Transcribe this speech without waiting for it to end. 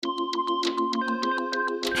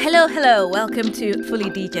Hello. Welcome to Fully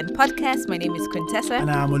Degen podcast. My name is Quintessa. And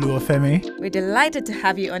I'm Oluwafemi. We're delighted to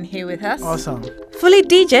have you on here with us. Awesome. Fully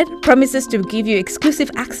Degen promises to give you exclusive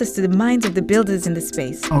access to the minds of the builders in the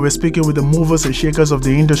space. And we're speaking with the movers and shakers of the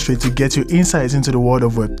industry to get you insights into the world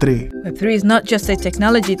of Web3. Web3 is not just a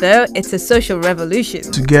technology though, it's a social revolution.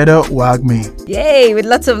 Together, WAGMI. Yay! With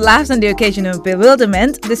lots of laughs on the occasion of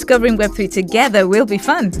bewilderment, discovering Web3 together will be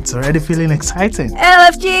fun. It's already feeling exciting.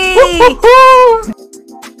 LFG!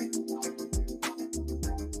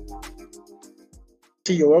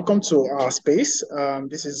 You're welcome to our space.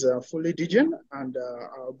 This is Fully Degen, and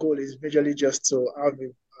our goal is majorly just to have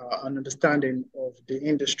an understanding of the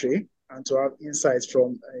industry and to have insights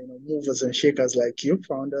from movers and shakers like you,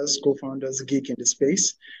 founders, co-founders, geek in the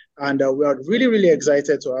space. And we are really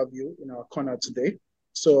excited to have you in our corner today.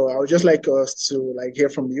 So I would just like us to hear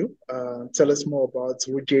from you. Tell us more about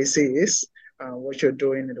who JC is and what you're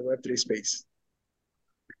doing in the Web3 space.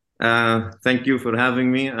 Thank you for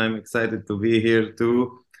having me. I'm excited to be here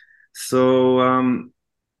too. So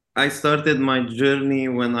I started my journey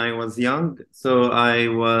when I was young. So I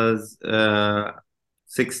was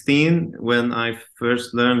 16 when I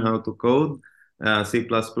first learned how to code C++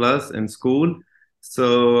 in school.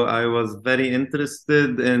 So I was very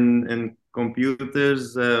interested in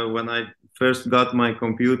computers. When I first got my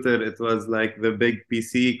computer, it was like the big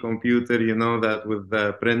PC computer, that with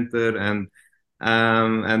the printer and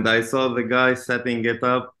I saw the guy setting it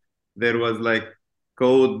up. There was like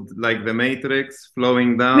code like the Matrix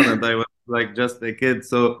flowing down, and I was like just a kid.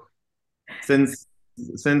 So since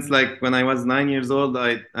like when I was 9 years old,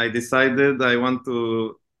 I decided I want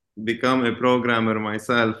to become a programmer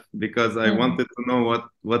myself because I wanted to know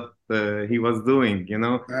what he was doing,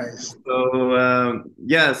 Nice.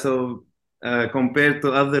 So compared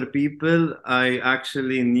to other people, I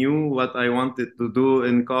actually knew what I wanted to do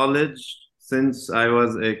in college since I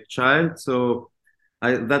was a child. So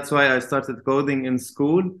that's why I started coding in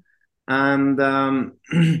school. And and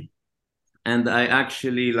I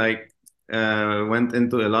actually went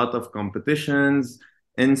into a lot of competitions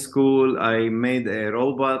in school. I made a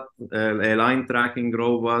robot, a line tracking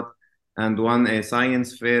robot, and won a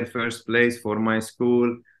science fair first place for my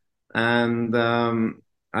school. And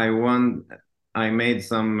I made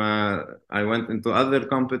some, I went into other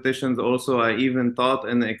competitions also. I even taught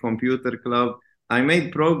in a computer club. I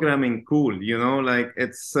made programming cool,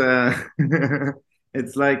 it's,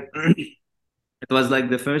 it's like, it was like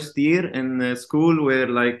the first year in school where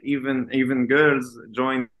even girls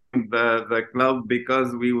joined the club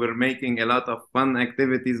because we were making a lot of fun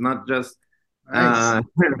activities, not just, Nice.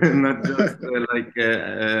 not just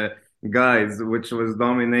guys, which was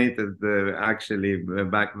dominated actually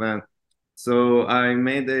back then. So I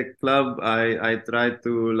made a club. I tried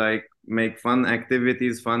to make fun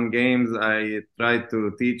activities, fun games. I tried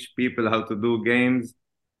to teach people how to do games.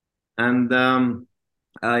 And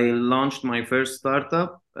I launched my first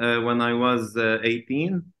startup when I was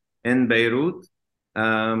 18 in Beirut.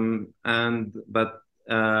 But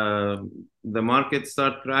the market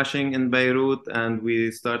started crashing in Beirut, and we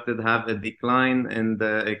started to have a decline in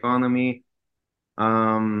the economy.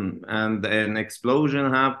 And an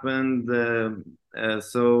explosion happened.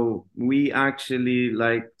 So we actually,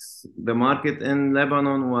 the market in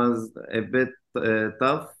Lebanon was a bit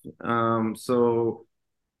tough. So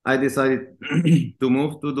I decided to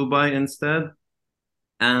move to Dubai instead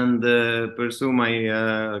and pursue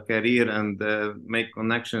my career and make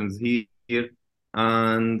connections here.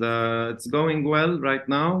 And it's going well right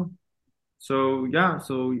now. So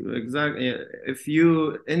exactly. If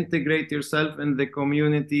you integrate yourself in the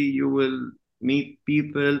community, you will meet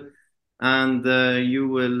people, and you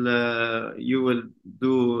will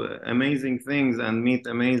do amazing things and meet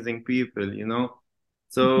amazing people.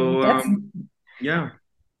 So yeah.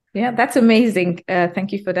 Yeah, that's amazing.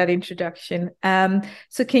 Thank you for that introduction.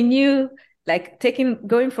 So can you,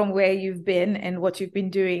 going from where you've been and what you've been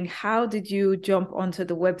doing, how did you jump onto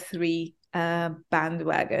the Web3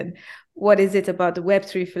 bandwagon? What is it about the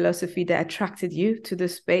Web3 philosophy that attracted you to the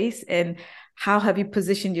space, and how have you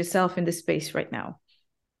positioned yourself in the space right now?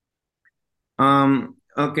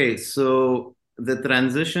 Okay, so the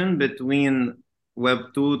transition between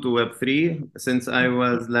Web 2 to Web 3, since I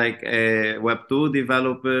was like a Web 2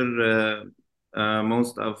 developer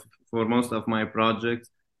for most of my projects,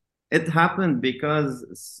 it happened because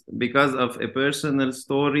of a personal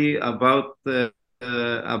story about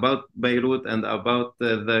Beirut and about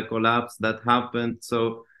the collapse that happened.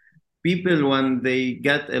 So people, when they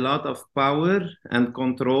get a lot of power and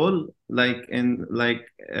control,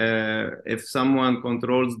 if someone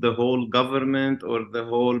controls the whole government or the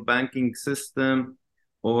whole banking system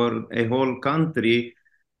or a whole country,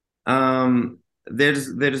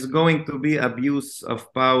 there's going to be abuse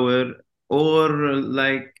of power, or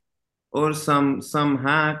like, or some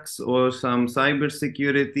hacks or some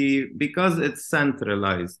cybersecurity, because it's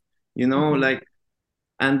centralized, like.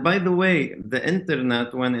 And by the way, the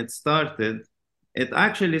internet, when it started, it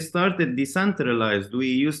actually started decentralized. We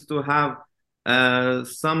used to have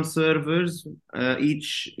some servers.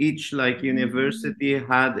 Each like university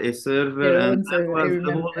had a server, Their and own that server, I was the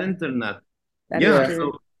remember whole that. internet. That is Yeah, Yeah.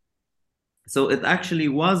 true. so it actually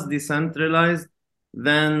was decentralized.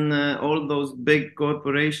 Then all those big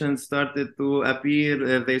corporations started to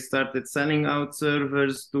appear. They started selling out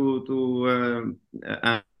servers and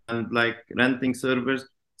like renting servers.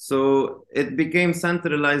 So it became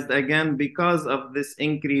centralized again because of this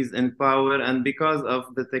increase in power and because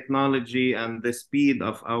of the technology and the speed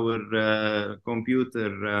of our computer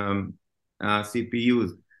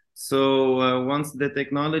CPUs. So once the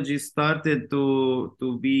technology started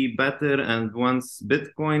to be better, and once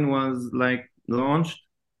Bitcoin was like launched,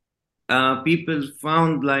 people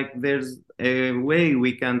found like there's a way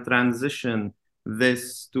we can transition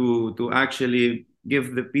this to actually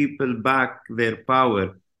give the people back their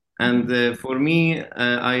power. And for me,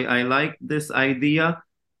 I like this idea.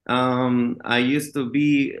 I used to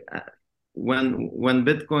be when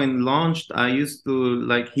Bitcoin launched, I used to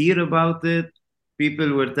like hear about it.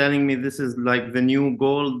 People were telling me this is like the new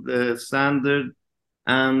gold standard,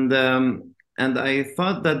 and I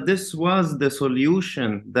thought that this was the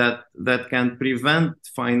solution that can prevent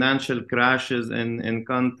financial crashes in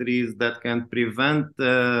countries, that can prevent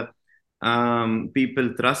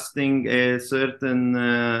people trusting a certain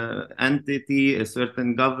entity, a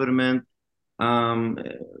certain government.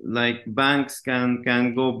 Like banks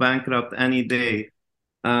can go bankrupt any day.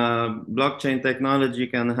 Blockchain technology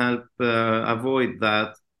can help avoid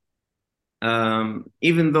that.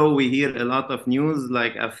 Even though we hear a lot of news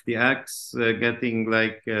like FTX getting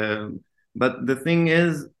like, but the thing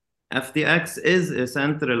is, FTX is a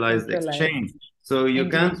centralized Centralized. exchange, so you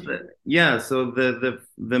Indeed. can't. Yeah, so the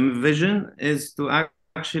vision is to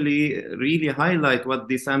actually really highlight what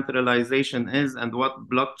decentralization is and what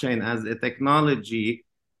blockchain as a technology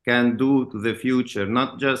can do to the future,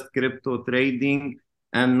 not just crypto trading,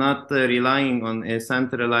 and not relying on a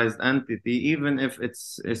centralized entity, even if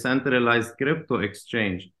it's a centralized crypto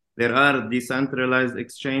exchange. There are decentralized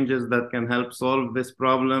exchanges that can help solve this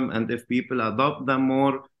problem, and if people adopt them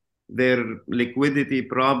more, their liquidity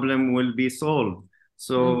problem will be solved.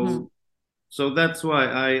 So, so that's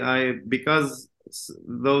why because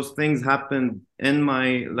those things happened in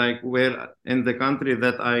my, like, where in the country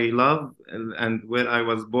that I love and where I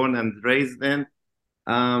was born and raised in,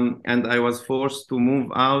 and I was forced to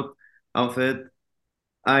move out of it.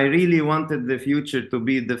 I really wanted the future to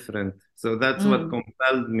be different. So that's what Mm.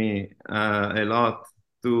 compelled me a lot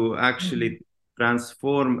to Mhm. actually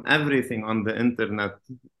transform everything on the internet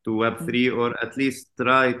to Mhm. Web3, or at least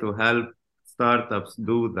try to help startups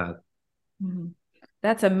do that. Mhm.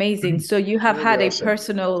 That's amazing. So you have Really had a awesome.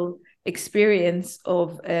 personal experience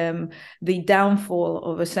of the downfall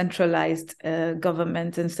of a centralized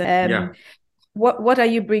government, and so Yeah. what are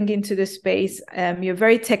you bringing to the space? You're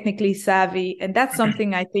very technically savvy, and that's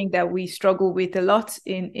something I think that we struggle with a lot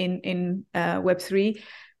in Web3,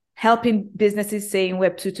 helping businesses say in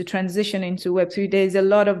Web2 to transition into Web3. There's a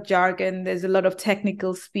lot of jargon, there's a lot of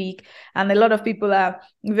technical speak, and a lot of people are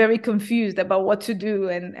very confused about what to do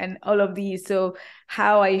and all of these. So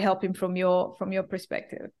how are you helping from your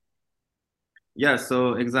perspective? Yeah,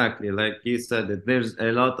 so exactly like you said, there's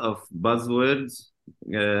a lot of buzzwords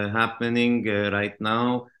happening right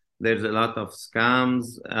now. There's a lot of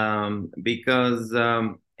scams because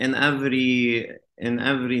in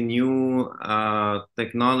every new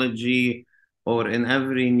technology, or in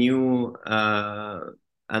every new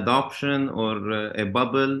adoption, or a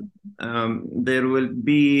bubble, there will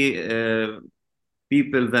be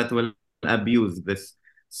people that will abuse this.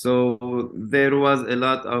 So there was a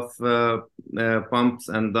lot of pumps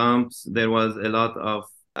and dumps. There was a lot of,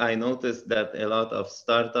 I noticed that a lot of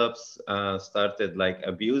startups started like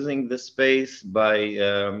abusing the space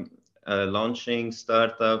by launching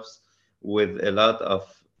startups with a lot of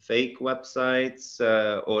fake websites,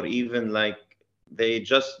 or even like they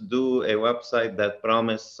just do a website that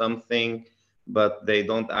promise something, but they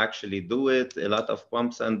don't actually do it. A lot of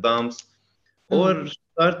pumps and dumps, or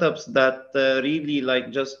startups that really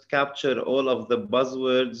like just capture all of the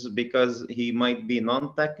buzzwords because he might be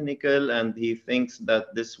non-technical and he thinks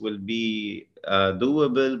that this will be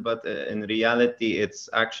doable, but in reality it's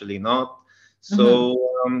actually not. So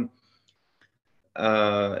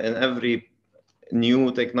in every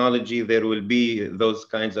new technology there will be those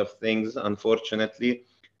kinds of things, unfortunately.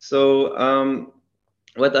 So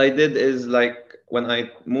what I did is, like, when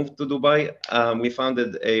I moved to Dubai, we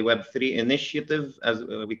founded a Web3 initiative, as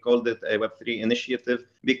we called it, a Web3 initiative,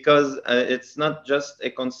 because it's not just a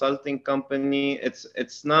consulting company,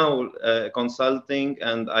 it's now consulting,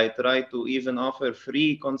 and I try to even offer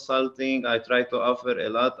free consulting. I try to offer a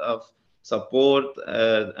lot of support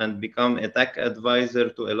and become a tech advisor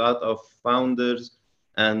to a lot of founders,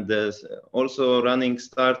 and also running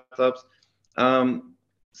startups,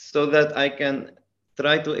 so that I can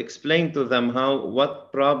try to explain to them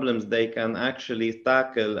what problems they can actually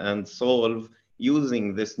tackle and solve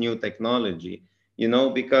using this new technology.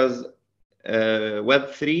 Because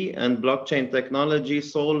Web3 and blockchain technology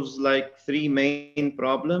solves like three main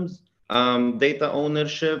problems: data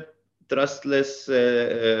ownership, trustless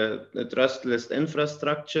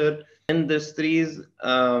infrastructure. Industries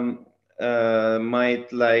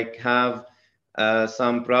might like have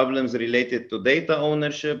some problems related to data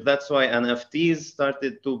ownership. That's why NFTs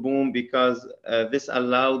started to boom, because this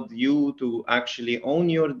allowed you to actually own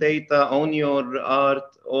your data, own your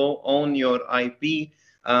art, own your IP.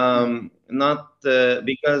 Not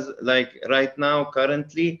because, like, right now,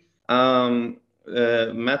 currently,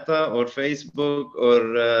 Meta or Facebook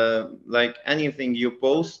or like anything you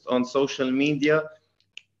post on social media,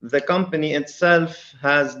 the company itself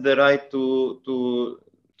has the right to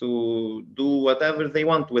do whatever they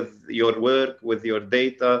want with your work, with your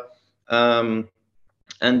data,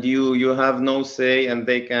 and you have no say, and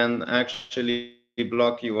they can actually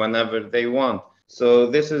block you whenever they want. So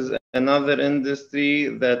this is another industry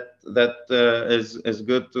that is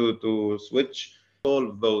good to switch,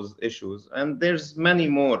 solve those issues. And there's many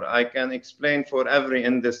more. I can explain for every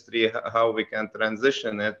industry how we can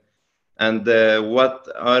transition it, and what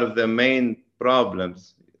are the main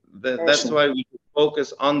problems. That's Awesome. why we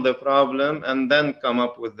focus on the problem and then come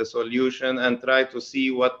up with the solution and try to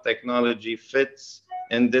see what technology fits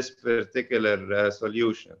in this particular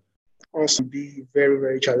solution. Awesome. Be very,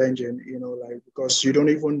 very challenging, like, because you don't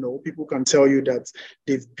even know. People can tell you that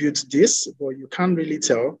they've built this, but you can't really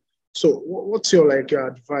tell. So what's your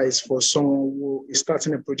advice for someone who is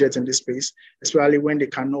starting a project in this space, especially when they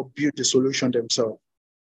cannot build the solution themselves?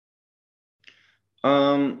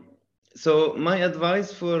 So my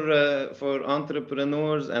advice for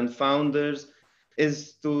entrepreneurs and founders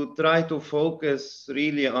is to try to focus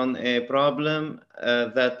really on a problem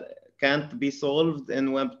that can't be solved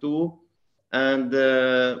in Web 2,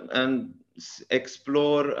 and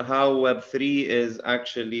explore how Web 3 is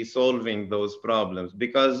actually solving those problems,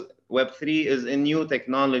 because Web 3 is a new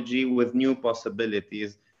technology with new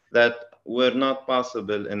possibilities that were not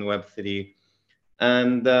possible in Web 3.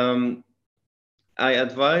 And I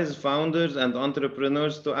advise founders and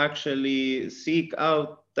entrepreneurs to actually seek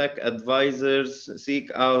out tech advisors,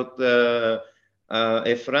 seek out a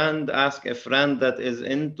friend, ask a friend that is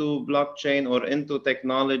into blockchain or into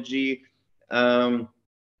technology, to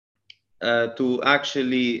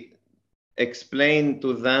actually explain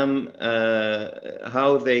to them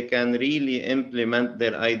how they can really implement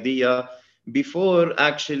their idea before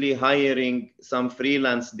actually hiring some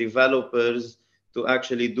freelance developers to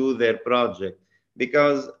actually do their project.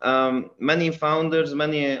 Because many founders,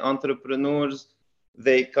 many entrepreneurs,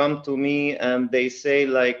 they come to me and they say,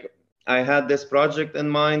 like, I had this project in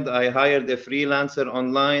mind, I hired a freelancer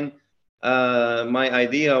online, my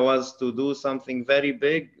idea was to do something very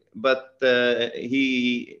big, but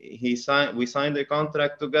we signed a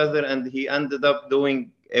contract together, and he ended up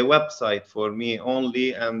doing a website for me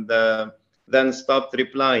only, and then stopped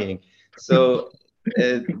replying. So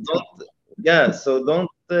don't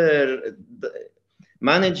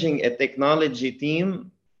managing a technology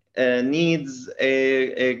team needs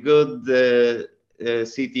a good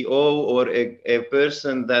CTO, or a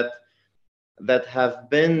person that have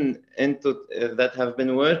been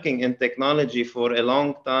working in technology for a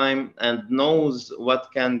long time and knows what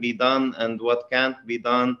can be done and what can't be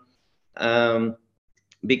done.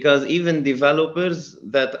 Because even developers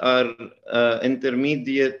that are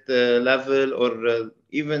intermediate level, or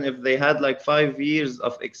even if they had like 5 years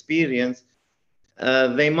of experience,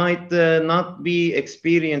 they might not be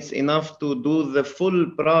experienced enough to do the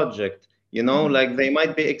full project. Like, they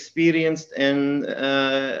might be experienced in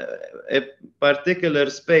a particular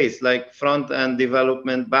space, like front-end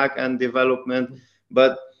development, back-end development.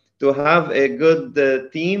 But to have a good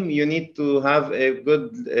team, you need to have a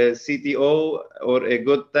good CTO or a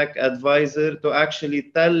good tech advisor to actually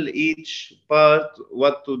tell each part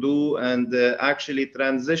what to do, and actually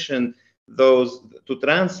transition to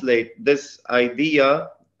translate this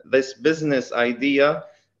idea, this business idea,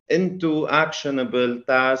 into actionable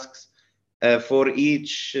tasks for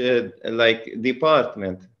each like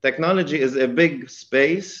department. Technology is a big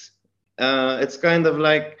space. It's kind of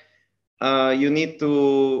like you need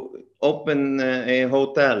to open a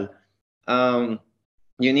hotel.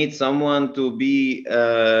 You need someone to be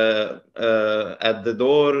at the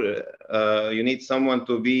door. You need someone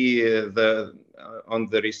to be on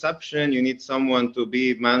the reception. You need someone to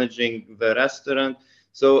be managing the restaurant.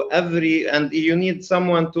 So and you need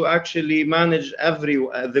someone to actually manage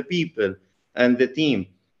the people and the team.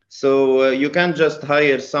 So you can't just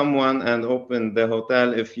hire someone and open the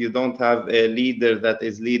hotel if you don't have a leader that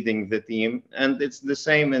is leading the team. And it's the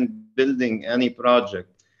same in building any project,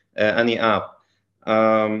 any app.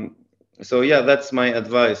 So yeah, that's my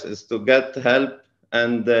advice, is to get help.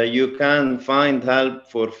 And you can find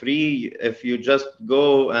help for free if you just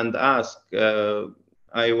go and ask.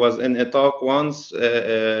 I was in a talk once,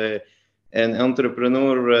 an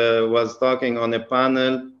entrepreneur was talking on a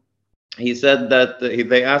panel. He said that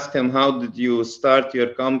they asked him, how did you start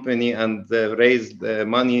your company and raise the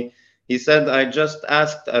money? He said, I just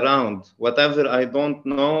asked around. Whatever I don't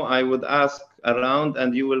know, I would ask around,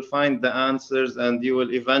 and you will find the answers, and you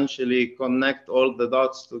will eventually connect all the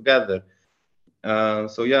dots together.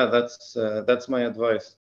 So yeah, that's my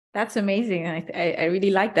advice. That's amazing. I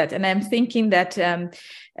really like that. And I'm thinking that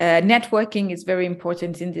networking is very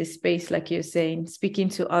important in this space, like you're saying, speaking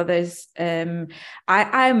to others. I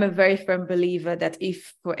am a very firm believer that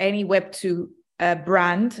if for any Web2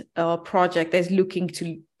 brand or project that's looking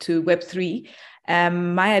to Web3,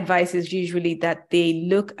 my advice is usually that they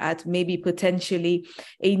look at maybe potentially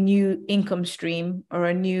a new income stream or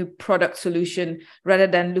a new product solution rather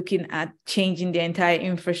than looking at changing the entire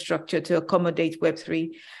infrastructure to accommodate Web3.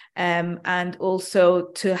 And also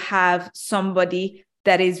to have somebody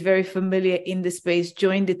that is very familiar in the space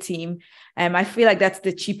join the team. I feel like that's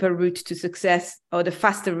the cheaper route to success, or the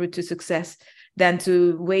faster route to success, than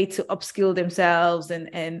to wait to upskill themselves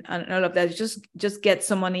and all of that. Just get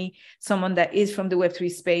someone that is from the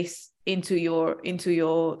Web3 space into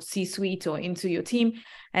your C-suite or into your team,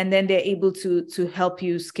 and then they're able to help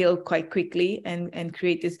you scale quite quickly and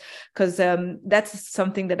create this, because that's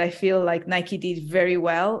something that I feel like Nike did very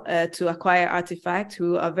well to acquire Artifact,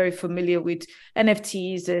 who are very familiar with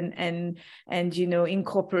NFTs and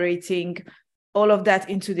incorporating all of that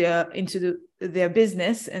into their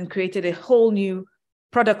business, and created a whole new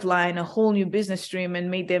product line, a whole new business stream, and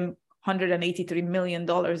made them $183 million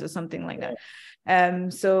or something like that.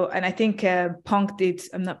 And I think Punk did.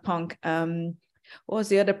 I'm not Punk. What was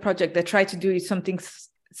the other project that tried to do something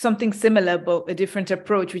similar, but a different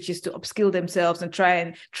approach, which is to upskill themselves and try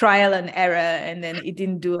and trial and error, and then it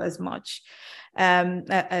didn't do as much.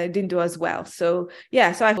 It didn't do as well. So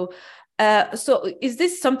yeah. So is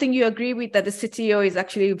this something you agree with, that the CTO is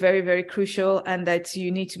actually very, very crucial, and that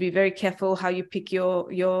you need to be very careful how you pick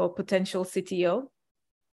your potential CTO?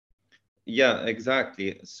 Yeah,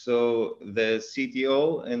 exactly. So the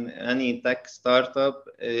CTO in any tech startup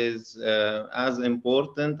is as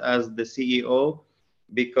important as the CEO,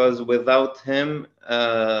 because without him,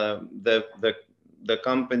 the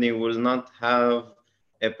company will not have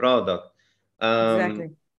a product.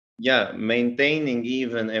 Exactly. Yeah, maintaining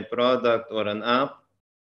even a product or an app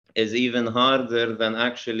is even harder than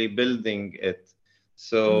actually building it.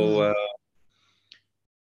 So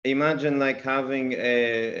imagine like having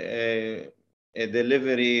a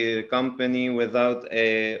delivery company without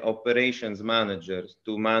a operations manager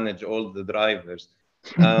to manage all the drivers.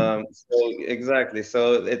 So exactly.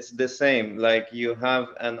 So it's the same. Like you have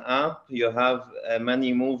an app, you have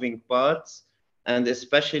many moving parts, and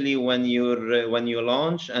especially when you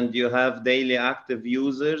launch and you have daily active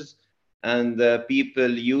users and people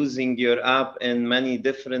using your app in many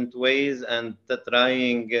different ways and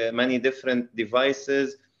trying many different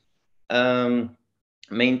devices.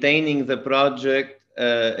 Maintaining the project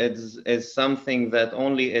is something that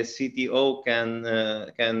only a CTO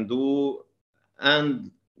can do, and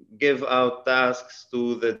give out tasks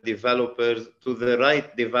to the developers, to the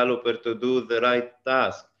right developer to do the right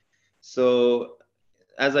task. So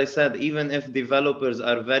as I said, even if developers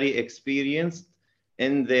are very experienced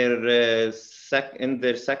in their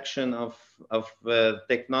section of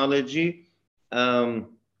technology,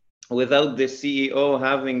 without the CEO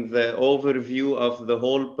having the overview of the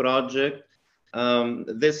whole project,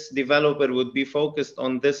 this developer would be focused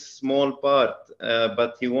on this small part,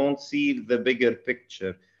 but he won't see the bigger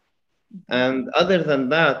picture. And other than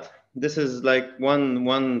that, this is like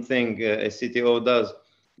one thing a CTO does.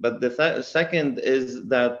 But the second is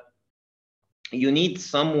that you need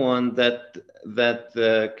someone that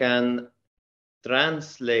can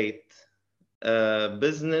translate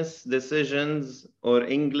business decisions or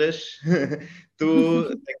English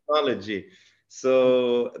to technology.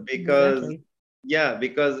 So Exactly.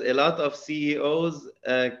 because a lot of CEOs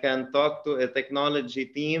can talk to a technology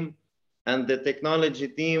team, and the technology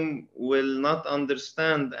team will not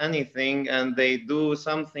understand anything, and they do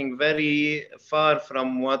something very far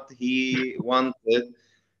from what he wanted,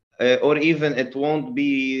 or even it won't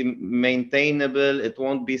be maintainable, it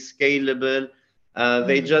won't be scalable.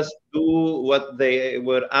 They just do what they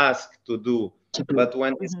were asked to do. To do. But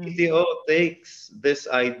when the CTO takes this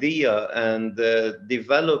idea and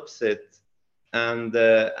develops it and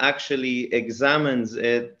actually examines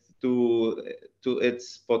it to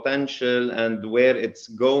its potential and where it's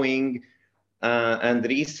going, and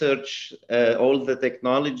research all the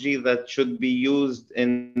technology that should be used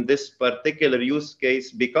in this particular use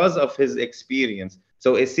case because of his experience.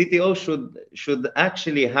 So a CTO should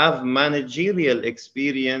actually have managerial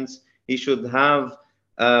experience. He should have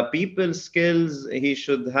people skills. He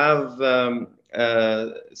should have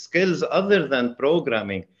skills other than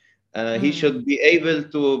programming. He should be able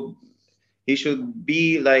to. He should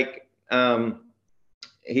be like.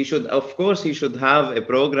 He should, of course, he should have a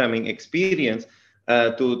programming experience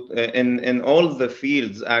in all the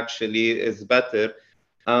fields. Actually, is better.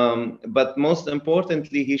 But most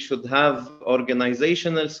importantly, he should have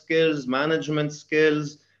organizational skills, management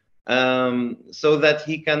skills, so that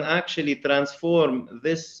he can actually transform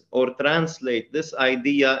this or translate this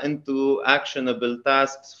idea into actionable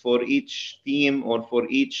tasks for each team or for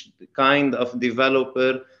each kind of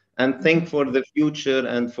developer, and think for the future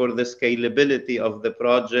and for the scalability of the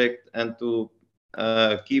project, and to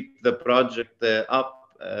keep the project up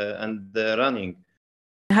and running.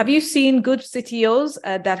 Have you seen good CTOs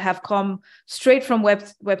that have come straight from Web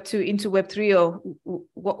 2 into Web 3? Or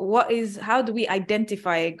how do we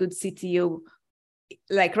identify a good CTO?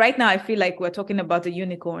 Like right now, I feel like we're talking about a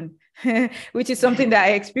unicorn, which is something that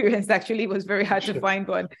I experienced. Actually, it was very hard to find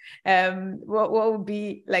one. What would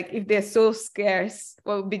be, like, if they're so scarce,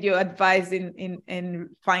 what would be your advice in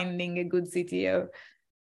finding a good CTO?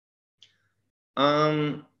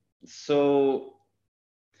 So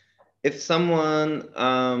if someone,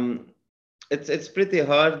 it's pretty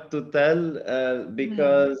hard to tell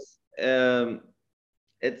because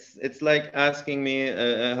it's like asking me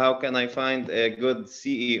how can I find a good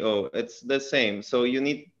CEO? It's the same. So you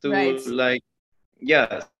need to like,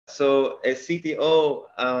 yeah. So a CTO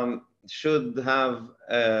should have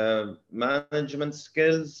management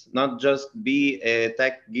skills, not just be a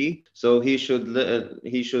tech geek. So he should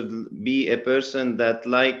be a person that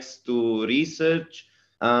likes to research.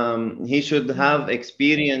 He should have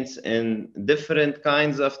experience in different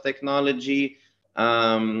kinds of technology.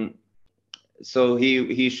 So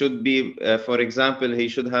he should be, for example, he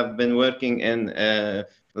should have been working in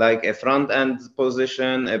like a front end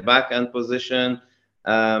position, a back end position,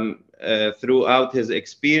 throughout his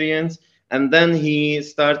experience. And then he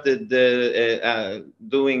started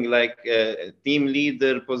doing like a team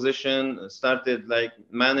leader position, started like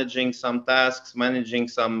managing some tasks, managing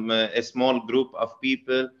a small group of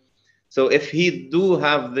people. So if he do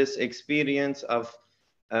have this experience of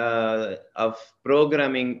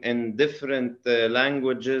programming in different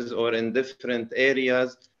languages or in different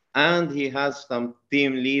areas, and he has some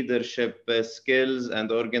team leadership skills and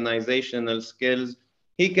organizational skills,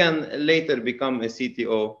 he can later become a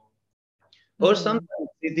CTO. Or sometimes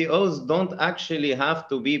CTOs don't actually have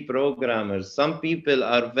to be programmers. Some people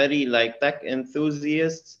are very like tech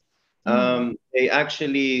enthusiasts. They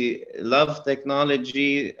actually love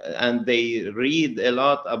technology and they read a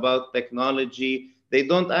lot about technology. They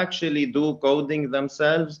don't actually do coding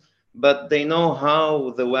themselves, but they know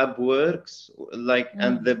how the web works, like,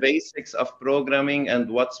 and the basics of programming and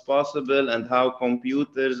what's possible and how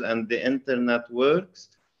computers and the internet works.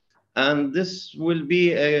 And this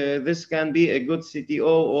can be a good CTO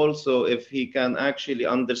also if he can actually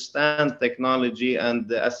understand technology and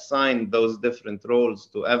assign those different roles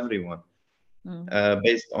to everyone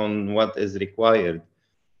based on what is required.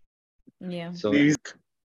 Yeah. So,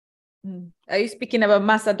 are you speaking about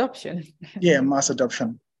mass adoption? Yeah, mass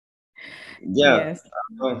adoption. Yeah. Yes.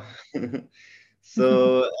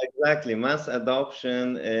 So exactly, mass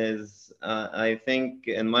adoption is, I think,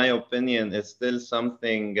 in my opinion, is still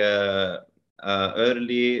something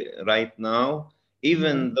early right now.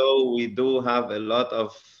 Even though we do have a lot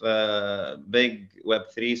of big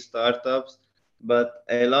Web3 startups, but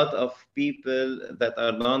a lot of people that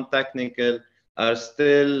are non-technical are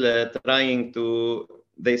still trying to.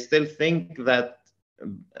 They still think that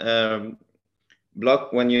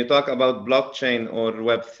when you talk about blockchain or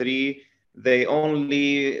Web3, they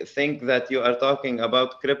only think that you are talking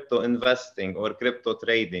about crypto investing or crypto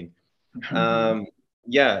trading.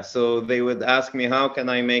 Yeah, so they would ask me, how can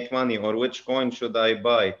I make money, or which coin should I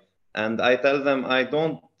buy? And I tell them, I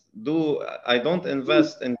don't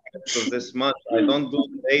invest in crypto this much. I don't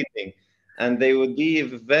do trading. And they would be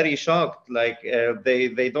very shocked. Like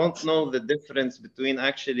they don't know the difference between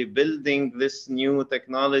actually building this new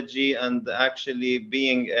technology and actually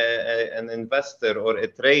being an investor or a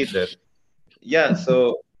trader. Yeah,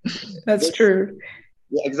 so That's true.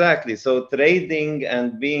 yeah, exactly. So trading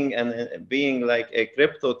and being like a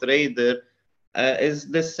crypto trader is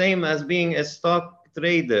the same as being a stock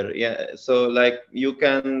trader. Yeah. So like you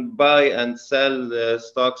can buy and sell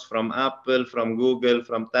stocks from Apple, from Google,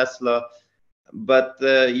 from Tesla, but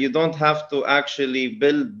you don't have to actually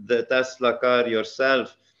build the Tesla car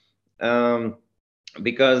yourself,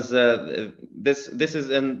 because this is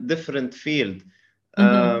a different field.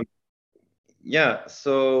 Yeah,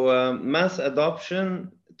 so mass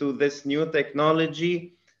adoption to this new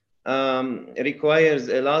technology requires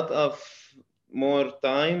a lot of more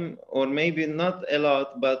time, or maybe not a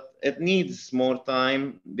lot, but it needs more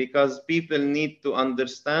time, because people need to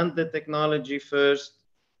understand the technology first.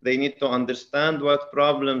 They need to understand what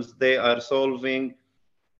problems they are solving.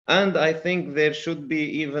 And I think there should be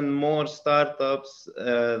even more startups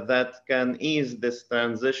that can ease this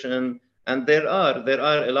transition. And there are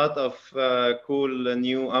a lot of cool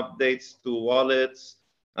new updates to wallets.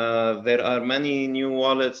 There are many new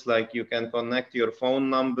wallets, like you can connect your phone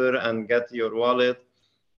number and get your wallet.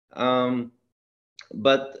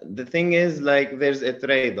 But the thing is, like, there's a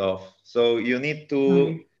trade-off. So you need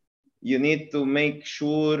to make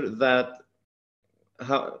sure that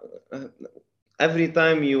every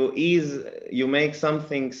time you make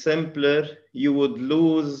something simpler, you would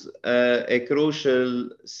lose a crucial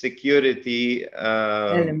security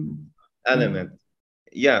element.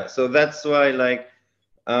 Yeah, so that's why, like,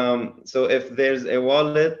 so if there's a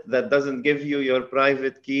wallet that doesn't give you your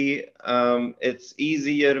private key, it's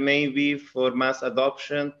easier maybe for mass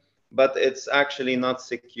adoption, but it's actually not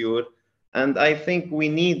secure. And I think we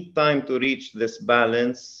need time to reach this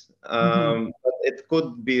balance. But it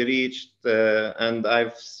could be reached, and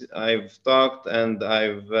I've talked, and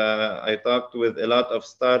I talked with a lot of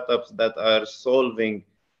startups that are solving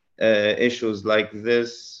issues like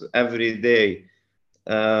this every day.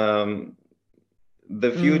 The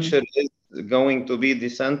future is going to be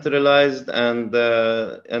decentralized, and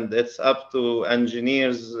it's up to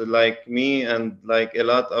engineers like me and like a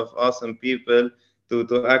lot of awesome people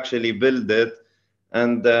to actually build it.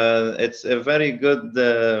 And it's a very good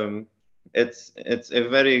it's a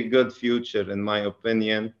very good future, in my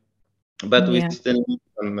opinion, but we still need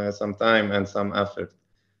some time and some effort.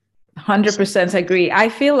 100% agree. I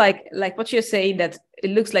feel like what you're saying, that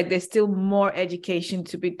it looks like there's still more education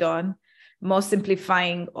to be done, more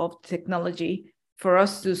simplifying of technology for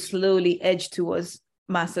us to slowly edge towards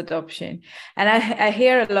mass adoption. And I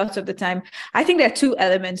hear a lot of the time, I think there are two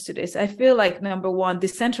elements to this. I feel like, number one,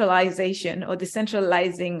 decentralization, or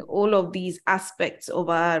decentralizing all of these aspects of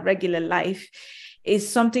our regular life, is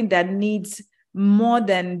something that needs more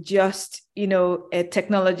than just, a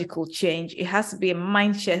technological change. It has to be a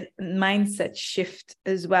mindset shift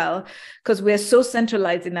as well, because we're so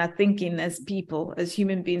centralized in our thinking as people, as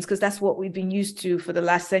human beings, because that's what we've been used to for the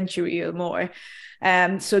last century or more.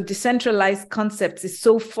 So decentralized concepts is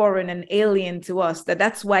so foreign and alien to us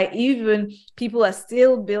that's why even people are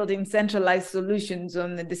still building centralized solutions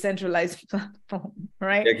on the decentralized platform,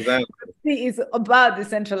 right? Exactly. It's about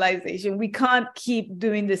decentralization. We can't keep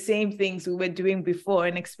doing the same things we were doing before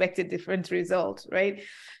and expect a different result, right?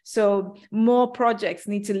 So more projects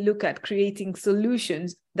need to look at creating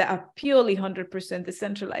solutions that are purely 100%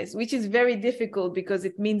 decentralized, which is very difficult, because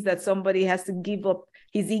it means that somebody has to give up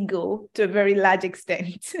his ego to a very large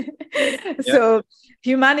extent. So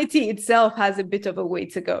humanity itself has a bit of a way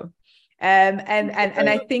to go. And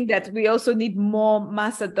I think that we also need more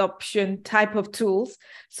mass adoption type of tools.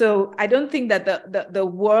 So I don't think that the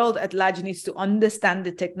world at large needs to understand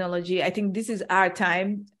the technology. I think this is our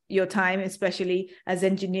time, your time, especially as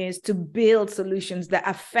engineers, to build solutions that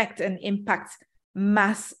affect and impact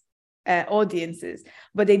mass audiences,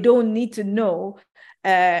 but they don't need to know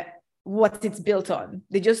what it's built on.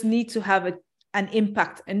 They just need to have an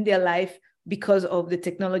impact in their life because of the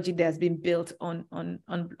technology that has been built on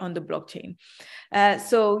the blockchain.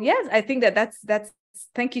 So yes, I think that's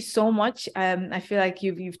Thank you so much. I feel like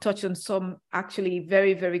you've touched on some actually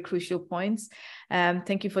very, very crucial points.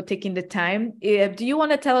 Thank you for taking the time. Do you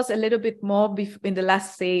want to tell us a little bit more in the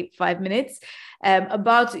last, say, 5 minutes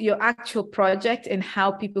about your actual project and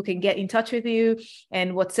how people can get in touch with you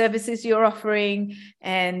and what services you're offering,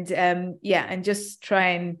 and and just try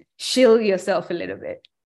and shill yourself a little bit.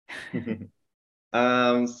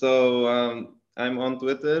 I'm on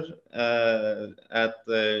Twitter at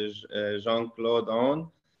Jean-Claude On,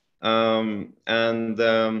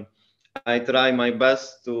 I try my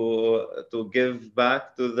best to give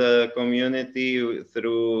back to the community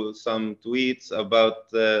through some tweets about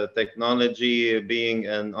technology, being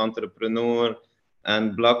an entrepreneur,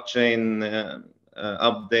 and blockchain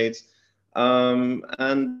updates.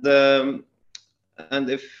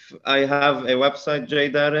 And if I have a website,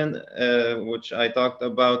 Jaydaryn, which I talked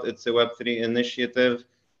about, it's a Web3 initiative.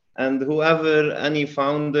 And whoever, any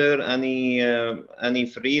founder, any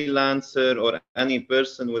freelancer, or any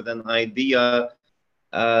person with an idea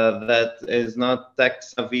that is not tech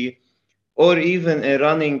savvy, or even a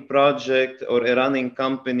running project or a running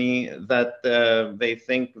company that they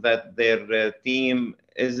think that their team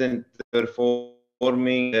isn't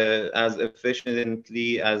performing as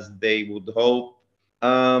efficiently as they would hope,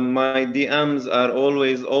 my DMs are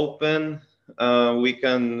always open. We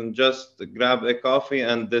can just grab a coffee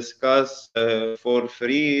and discuss for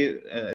free.